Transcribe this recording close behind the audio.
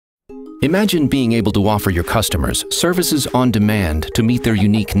Imagine being able to offer your customers services on demand to meet their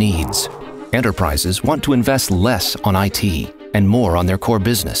unique needs. Enterprises want to invest less on IT and more on their core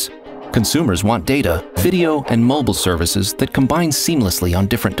business. Consumers want data, video, and mobile services that combine seamlessly on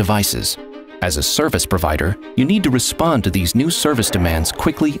different devices. As a service provider, you need to respond to these new service demands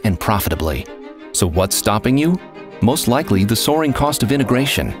quickly and profitably. So what's stopping you? Most likely the soaring cost of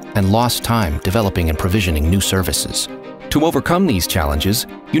integration and lost time developing and provisioning new services. To overcome these challenges,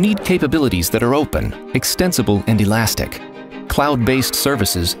 you need capabilities that are open, extensible, and elastic. Cloud-based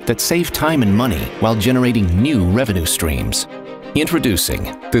services that save time and money while generating new revenue streams.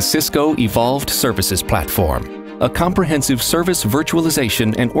 Introducing the Cisco Evolved Services Platform, a comprehensive service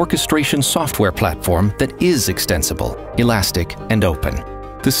virtualization and orchestration software platform that is extensible, elastic, and open.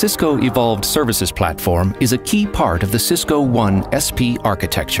 The Cisco Evolved Services Platform is a key part of the Cisco One SP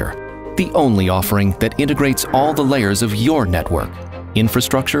architecture, the only offering that integrates all the layers of your network,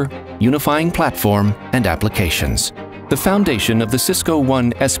 infrastructure, unifying platform, and applications. The foundation of the Cisco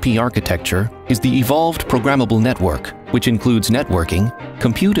One SP architecture is the Evolved Programmable Network, which includes networking,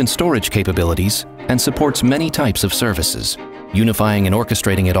 compute and storage capabilities, and supports many types of services. Unifying and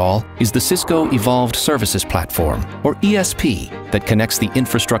orchestrating it all is the Cisco Evolved Services Platform, or ESP, that connects the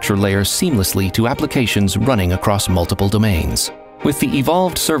infrastructure layer seamlessly to applications running across multiple domains. With the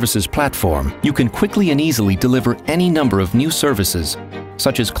Evolved Services Platform, you can quickly and easily deliver any number of new services,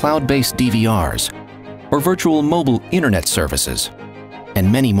 such as cloud-based DVRs, or virtual mobile internet services,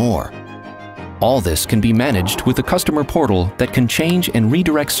 and many more. All this can be managed with a customer portal that can change and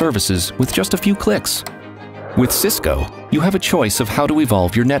redirect services with just a few clicks. With Cisco, you have a choice of how to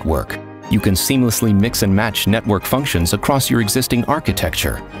evolve your network. You can seamlessly mix and match network functions across your existing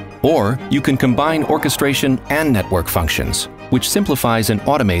architecture. Or you can combine orchestration and network functions, which simplifies and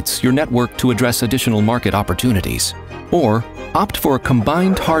automates your network to address additional market opportunities. Or opt for a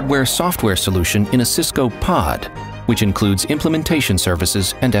combined hardware-software solution in a Cisco pod, which includes implementation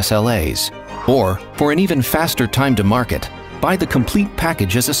services and SLAs. Or, for an even faster time to market, buy the complete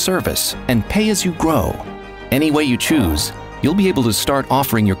package as a service and pay as you grow. Any way you choose, you'll be able to start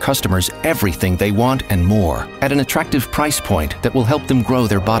offering your customers everything they want and more at an attractive price point that will help them grow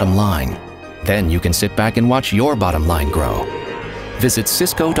their bottom line. Then you can sit back and watch your bottom line grow. Visit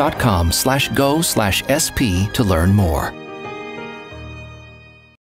cisco.com/go/sp to learn more.